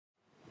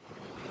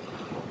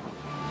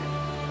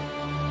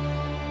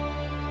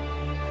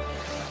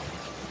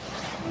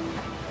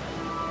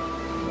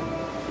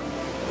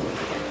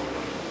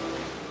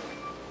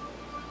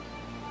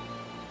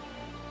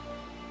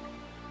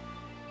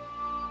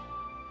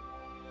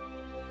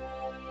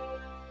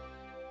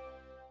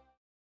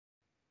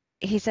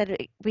he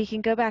said we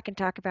can go back and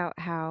talk about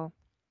how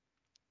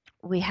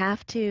we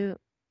have to.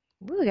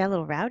 Ooh, we got a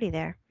little rowdy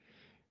there.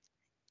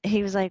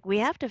 He was like, we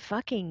have to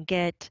fucking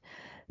get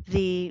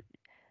the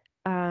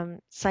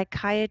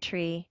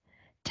psychiatry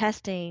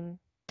testing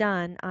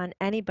done on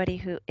anybody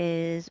who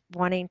is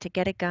wanting to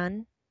get a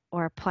gun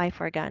or apply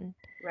for a gun.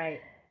 Right.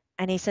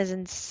 And he says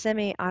in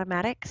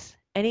semi-automatics,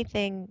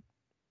 anything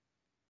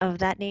of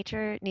that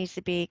nature needs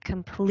to be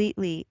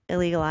completely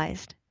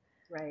illegalized.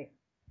 Right.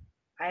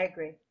 I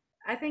agree.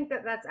 I think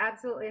that that's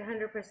absolutely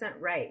 100%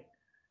 right.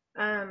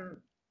 Um,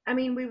 I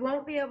mean, we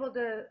won't be able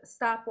to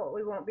stop what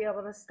we won't be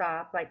able to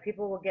stop. Like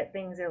people will get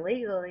things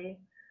illegally,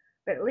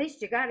 but at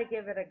least you got to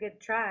give it a good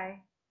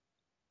try,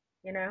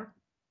 you know?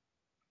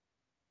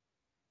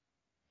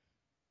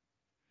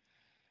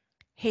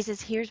 He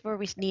says here's where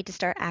we need to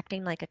start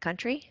acting like a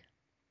country,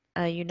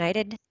 a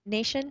united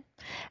nation,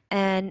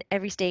 and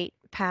every state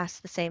pass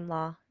the same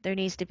law. There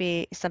needs to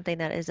be something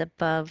that is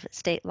above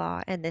state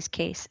law in this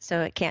case,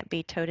 so it can't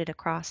be toted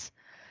across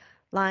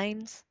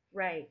lines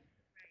Right.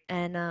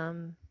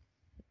 and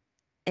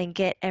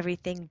get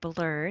everything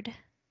blurred,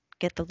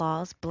 get the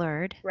laws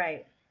blurred.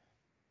 Right.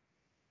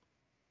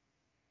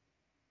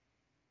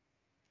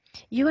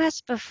 You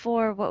asked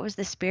before what was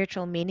the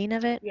spiritual meaning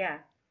of it. Yeah.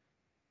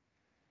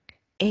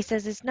 He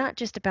says it's not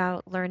just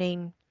about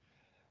learning,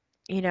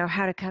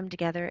 how to come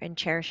together and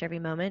cherish every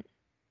moment.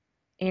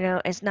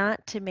 It's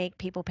not to make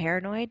people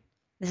paranoid.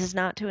 This is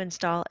not to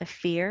install a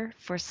fear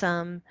for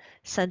some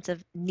sense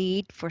of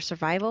need for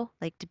survival,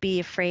 like to be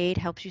afraid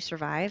helps you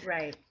survive.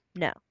 Right.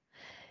 No.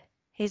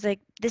 He's like,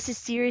 this is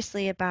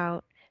seriously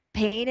about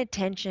paying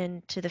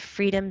attention to the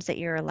freedoms that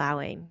you're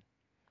allowing.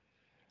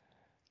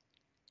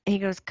 And he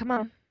goes, come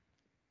on.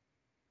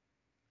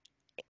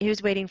 He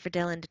was waiting for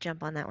Dylan to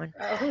jump on that one.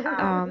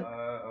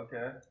 Oh.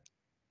 Okay.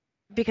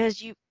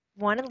 Because you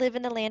want to live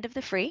in the land of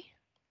the free,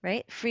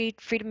 right?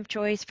 Freedom of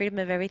choice, freedom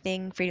of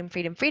everything, freedom,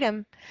 freedom,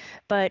 freedom.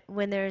 But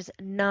when there's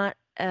not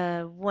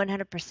a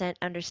 100%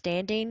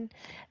 understanding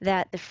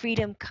that the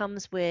freedom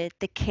comes with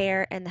the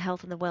care and the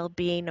health and the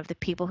well-being of the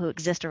people who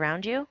exist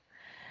around you,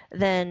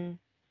 then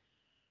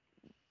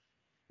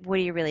what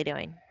are you really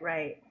doing?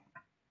 Right.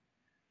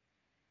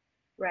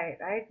 Right.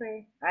 I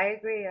agree. I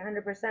agree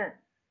 100%.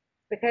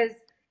 Because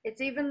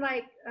it's even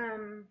like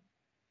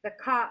the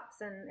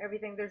cops and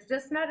everything. There's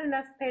just not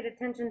enough paid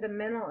attention to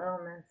mental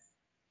illness.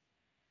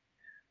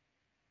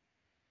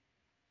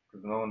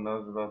 Because no one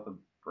knows about the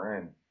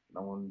brain.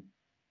 No one.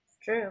 It's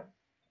true.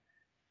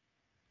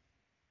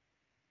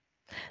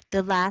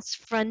 The last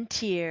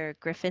frontier,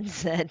 Griffin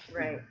said.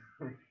 Right.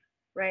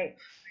 Right.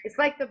 It's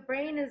like the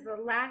brain is the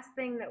last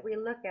thing that we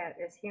look at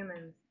as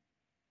humans.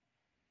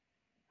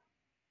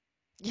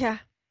 Yeah.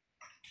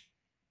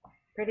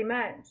 Pretty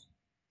much.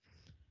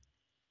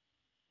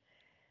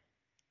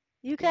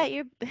 You got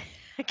your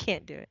I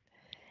can't do it.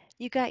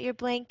 You got your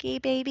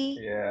blankie, baby?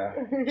 Yeah.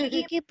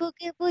 Boogie,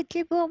 boogie,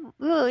 boogie, boom.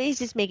 Oh, he's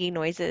just making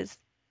noises.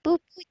 Boop,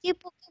 boogie,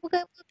 boogie,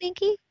 boogie,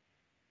 binky.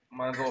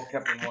 Mine's all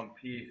kept in one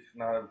piece,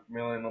 not a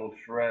million little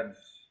shreds.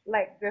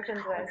 Like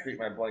Griffin's I was. treat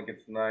my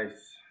blankets nice.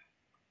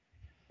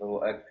 A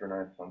little extra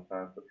nice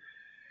sometimes.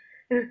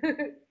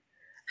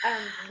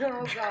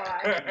 Oh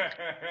God.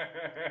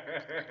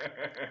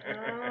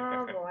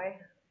 Oh boy.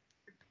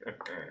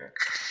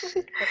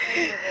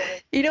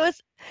 You know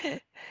what's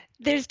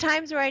there's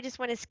times where I just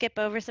want to skip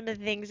over some of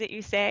the things that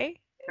you say,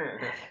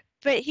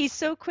 but he's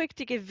so quick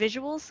to give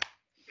visuals.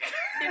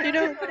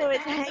 So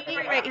it's hanging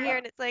right here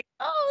and it's like,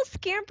 oh,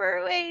 scamper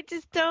away,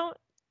 just don't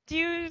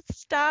do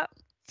stop.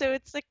 So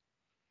it's like,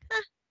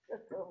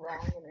 That's so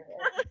wrong in her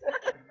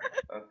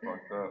That's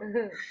fucked up.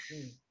 head.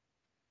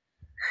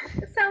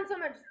 It sounds so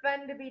much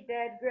fun to be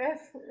dead,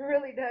 Griff. It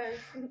really does.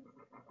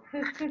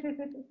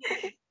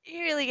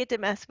 you really get to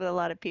mess with a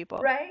lot of people.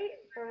 Right?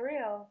 For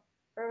real.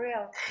 For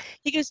real.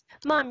 He goes,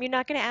 Mom, you're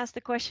not going to ask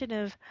the question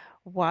of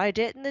why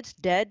didn't this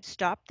dead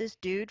stop this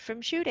dude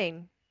from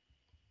shooting?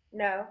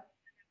 No.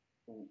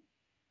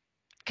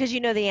 Because you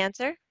know the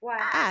answer. Why?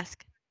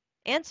 Ask.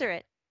 Answer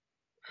it.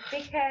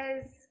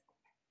 Because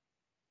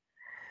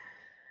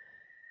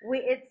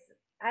it's,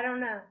 I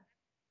don't know.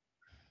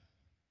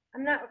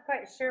 I'm not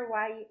quite sure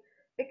why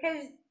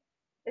because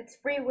it's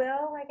free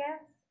will, I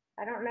guess.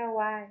 I don't know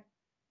why.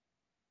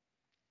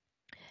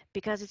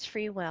 Because it's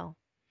free will.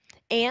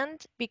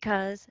 And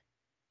because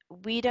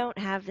we don't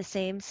have the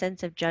same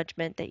sense of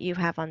judgment that you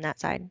have on that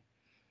side.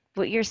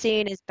 What you're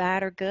seeing as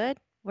bad or good,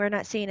 we're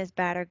not seeing as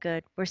bad or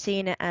good. We're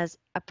seeing it as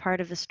a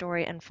part of the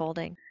story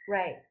unfolding.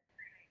 Right.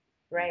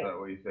 Right. Is that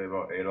what you say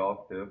about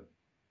Adolf too?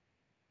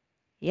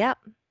 Yep.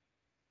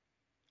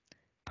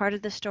 Part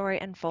of the story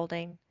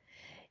unfolding.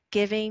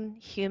 Giving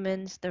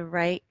humans the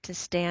right to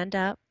stand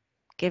up,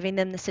 giving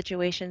them the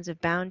situations of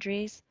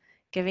boundaries,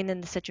 giving them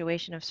the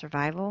situation of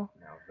survival.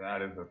 Now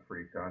that is a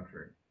free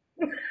country.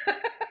 Maybe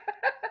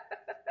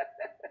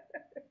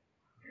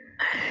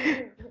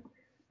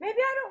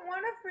I don't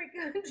want a free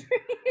country.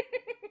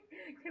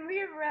 Can we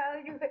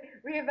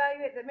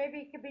reevaluate that maybe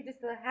it could be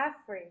just a half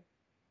free?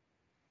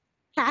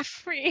 Half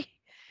free.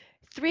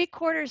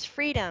 3/4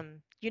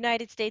 freedom,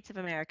 United States of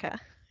America.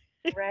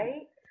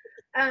 Right?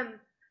 Um,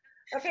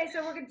 okay,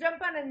 so we're gonna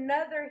jump on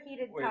another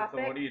heated Wait, topic.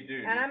 so what do you do?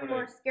 And You I'm put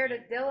more scared of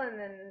Dylan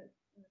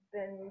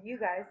than you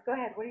guys. Go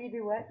ahead. What do you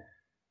do? What?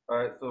 All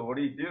right, so what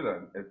do you do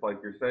then? It's like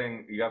you're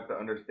saying you have to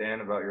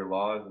understand about your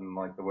laws and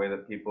like the way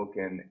that people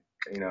can,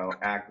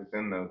 act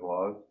within those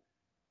laws.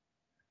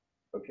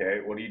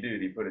 Okay, what do you do?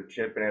 Do you put a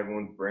chip in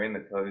everyone's brain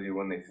that tells you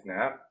when they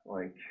snap?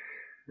 Like,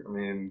 I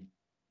mean,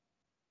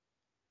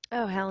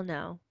 Oh, hell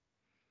no.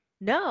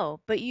 No,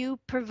 but you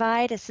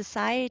provide a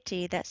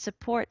society that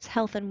supports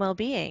health and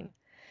well-being.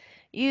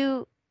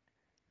 You,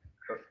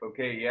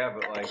 okay, yeah,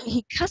 but like,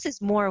 he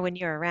cusses more when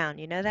you're around,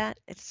 you know that?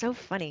 It's so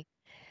funny.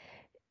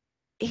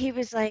 He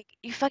was like,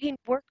 "You fucking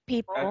work that's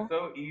people."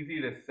 so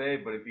easy to say,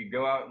 but if you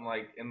go out and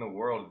like in the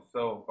world, it's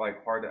so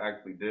like hard to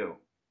actually do.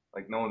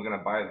 Like, no one's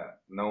gonna buy that.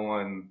 No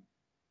one.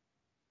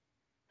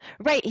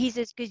 Right, he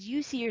says, because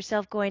you see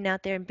yourself going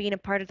out there and being a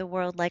part of the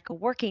world like a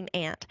working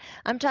ant.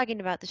 I'm talking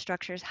about the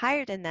structures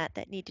higher than that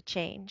that need to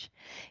change.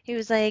 He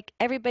was like,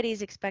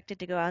 everybody's expected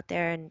to go out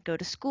there and go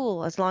to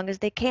school as long as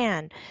they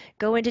can,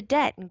 go into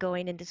debt and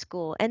going into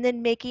school, and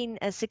then making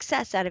a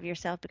success out of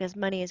yourself because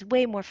money is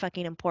way more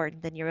fucking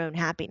important than your own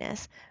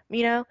happiness,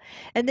 you know?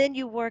 And then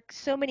you work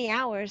so many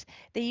hours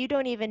that you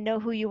don't even know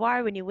who you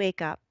are when you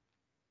wake up.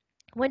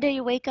 One day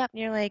you wake up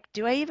and you're like,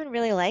 do I even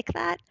really like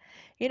that?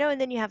 You know, and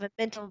then you have a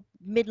mental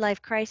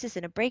midlife crisis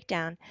and a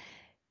breakdown.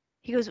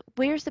 He goes,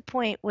 where's the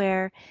point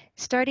where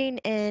starting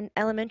in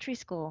elementary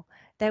school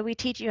that we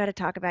teach you how to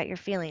talk about your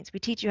feelings? We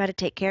teach you how to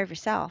take care of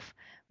yourself.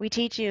 We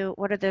teach you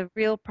what are the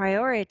real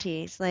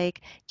priorities,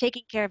 like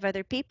taking care of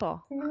other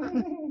people. He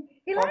Talking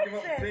likes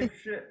about the this. same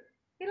shit.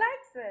 He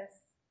likes this.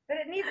 But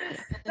it needs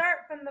to start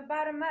from the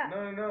bottom up.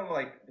 No, no, no.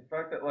 Like the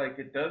fact that like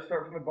it does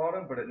start from the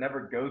bottom, but it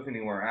never goes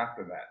anywhere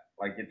after that.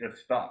 Like it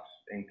just stops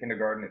in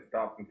kindergarten. It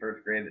stops in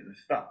first grade. It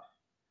just stops.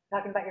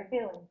 Talking about your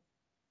feelings.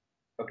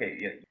 Okay,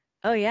 yeah,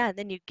 Oh, yeah,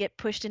 then you get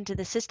pushed into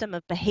the system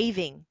of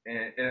behaving.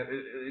 and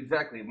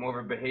exactly more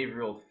of a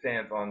behavioral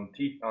stance on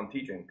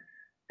teaching,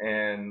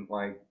 and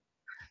like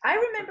I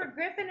remember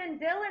Griffin and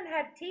Dylan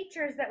had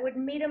teachers that would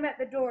meet them at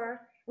the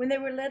door when they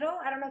were little.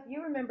 I don't know if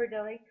you remember,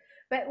 Dilly,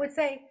 but would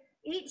say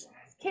each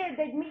kid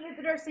they'd meet you at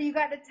the door, so you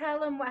got to tell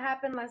them what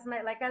happened last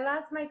night. Like I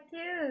lost my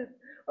tooth,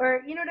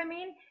 or you know what I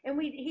mean.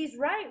 And he's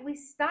right. We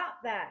stop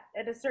that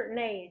at a certain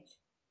age.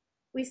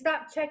 We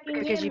stop checking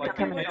Because in you like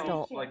before the become an we're kids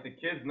adult. teaching. like the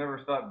kids never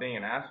stop being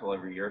an asshole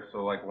every year.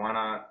 So like why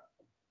not?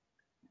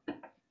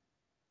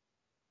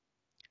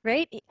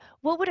 Right?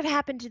 What would have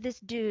happened to this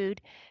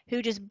dude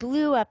who just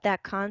blew up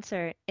that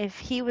concert if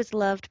he was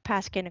loved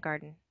past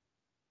kindergarten?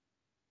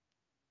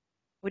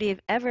 Would he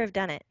have ever have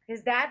done it?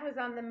 His dad was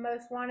on the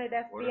most wanted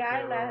What if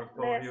FBI everyone was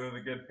told he list.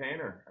 was a good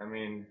painter? I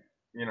mean,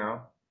 you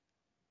know.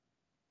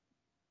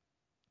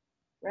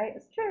 Right?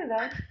 It's true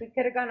though. We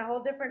could have gone a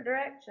whole different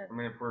direction. I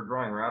mean, if we're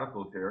drawing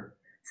radicals here.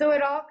 So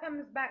it all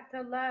comes back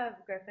to love,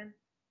 Griffin.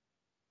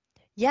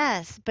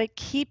 Yes, but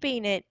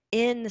keeping it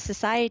in the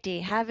society,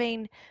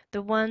 having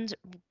the ones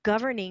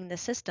governing the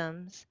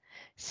systems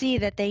see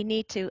that they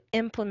need to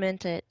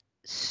implement it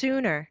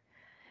sooner.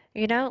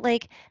 You know,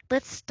 like,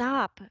 let's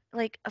stop.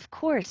 Like, of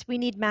course, we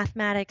need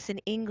mathematics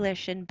and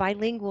English and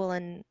bilingual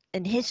and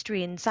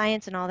history and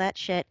science and all that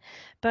shit.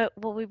 But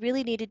what we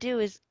really need to do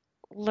is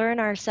learn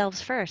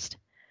ourselves first.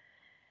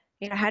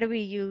 You know, how do we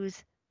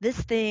use this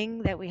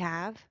thing that we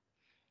have,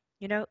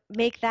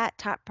 make that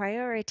top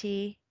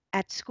priority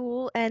at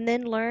school and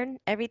then learn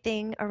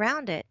everything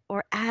around it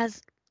or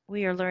as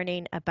we are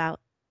learning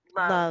about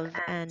love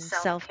and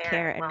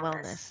self-care and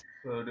wellness.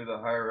 So do the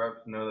higher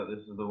ups know that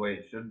this is the way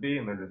it should be,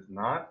 and they're just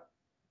not,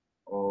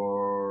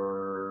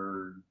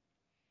 or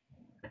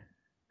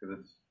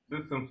because the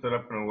system's set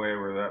up in a way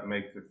where that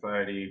makes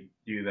society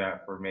do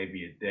that for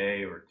maybe a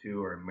day or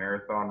two or a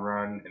marathon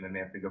run, and then they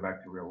have to go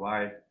back to real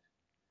life.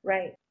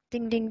 Right.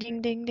 Ding, ding,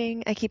 ding, ding,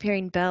 ding. I keep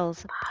hearing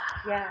bells.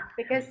 Yeah.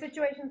 Because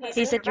situations like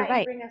He this, said, you're right,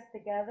 right. bring us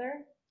together.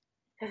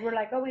 Because we're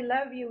like, oh, we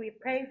love you, we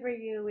pray for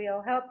you,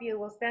 we'll help you,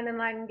 we'll stand in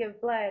line and give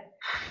blood.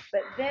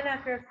 But then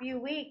after a few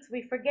weeks,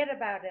 we forget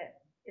about it.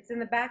 It's in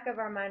the back of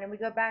our mind, and we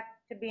go back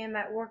to being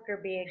that worker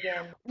bee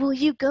again. Well,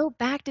 you go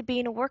back to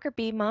being a worker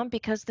bee, Mom,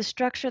 because the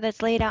structure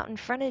that's laid out in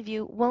front of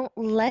you won't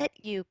let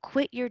you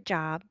quit your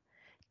job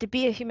to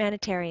be a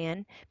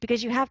humanitarian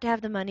because you have to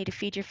have the money to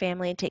feed your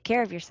family and take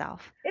care of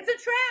yourself. It's a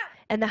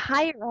trap. And the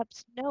higher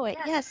ups know it.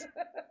 Yes,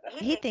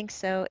 he thinks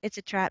so. It's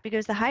a trap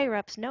because the higher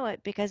ups know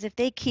it because if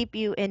they keep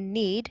you in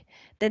need,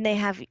 then they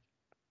have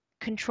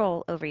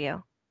control over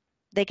you.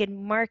 They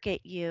can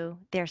market you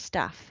their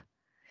stuff.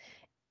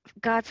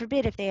 God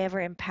forbid if they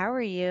ever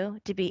empower you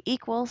to be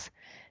equals,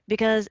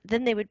 because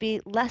then they would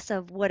be less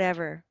of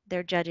whatever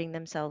they're judging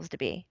themselves to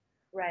be.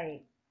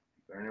 Right.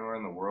 Is there anywhere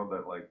in the world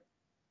that like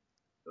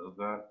does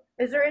that?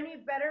 Is there any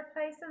better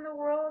place in the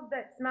world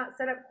that's not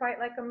set up quite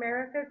like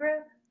America,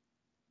 Griff?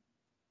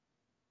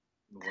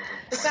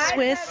 Swiss.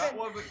 That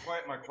wasn't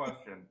quite my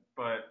question,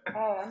 but.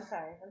 Oh, I'm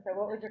sorry.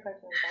 What was your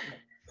question?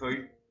 So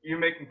you're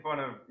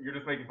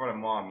just making fun of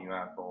Mom, you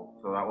asshole.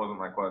 So that wasn't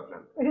my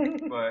question.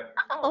 But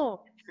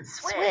Oh,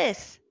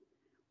 Swiss.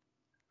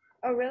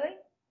 Oh, really?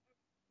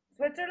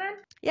 Switzerland?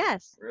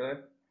 Yes, Really?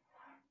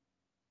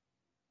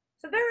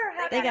 So there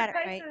are they happier got it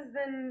right. places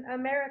than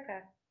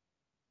America.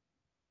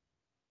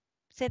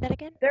 Say that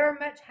again? There are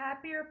much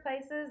happier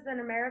places than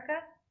America.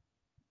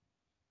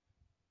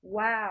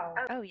 Wow.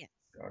 Oh, yes.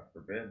 God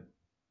forbid.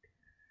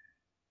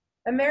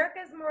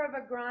 America's more of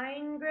a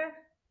grind, Griff.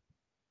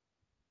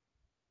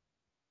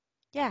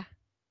 Yeah,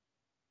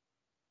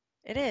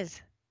 it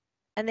is.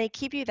 And they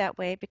keep you that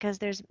way because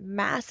there's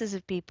masses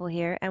of people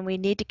here and we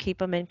need to keep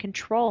them in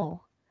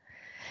control.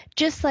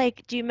 Just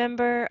like, do you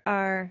remember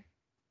our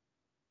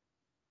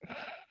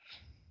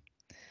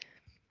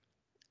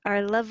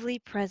lovely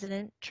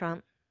President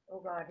Trump, Oh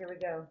God, here we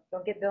go.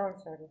 Don't get Dylan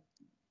started.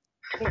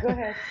 Okay, go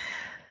ahead.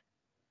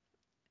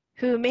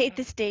 who made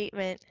the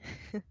statement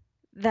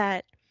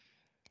that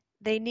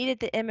they needed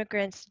the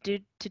immigrants to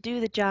do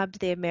the jobs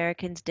the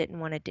Americans didn't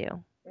want to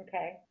do,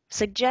 Okay.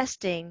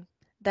 suggesting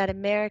that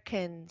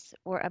Americans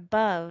were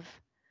above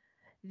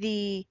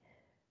the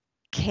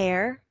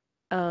care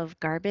of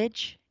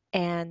garbage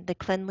and the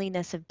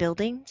cleanliness of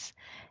buildings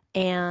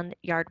and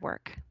yard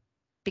work,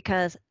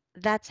 because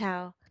that's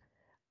how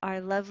our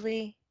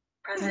lovely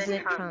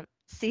President Trump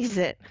sees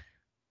it.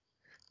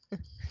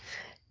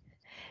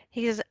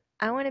 He says,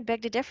 I want to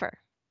beg to differ.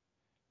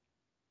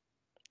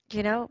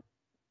 You know,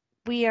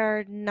 we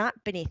are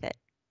not beneath it,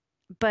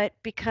 but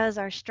because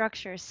our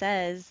structure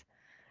says,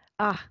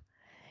 ah,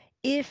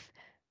 if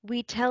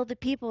we tell the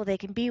people they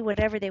can be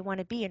whatever they want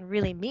to be and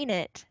really mean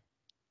it,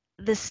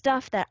 the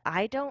stuff that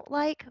I don't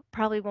like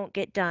probably won't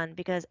get done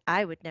because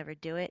I would never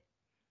do it.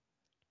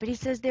 But he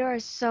says there are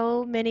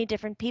so many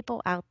different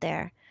people out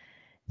there.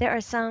 There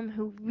are some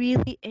who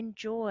really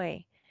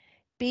enjoy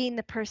being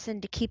the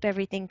person to keep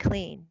everything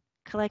clean,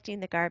 collecting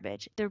the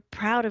garbage. They're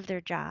proud of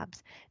their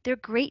jobs. They're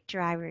great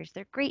drivers.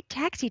 They're great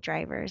taxi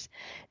drivers.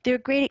 They're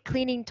great at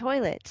cleaning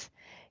toilets.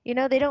 You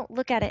know, they don't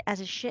look at it as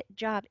a shit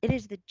job. It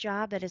is the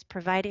job that is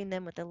providing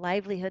them with the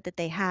livelihood that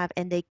they have,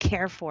 and they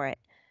care for it.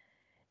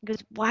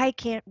 Because why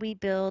can't we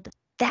build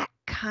that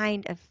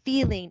kind of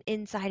feeling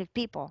inside of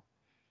people?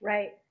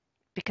 Right.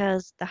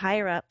 Because the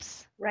higher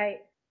ups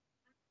Right.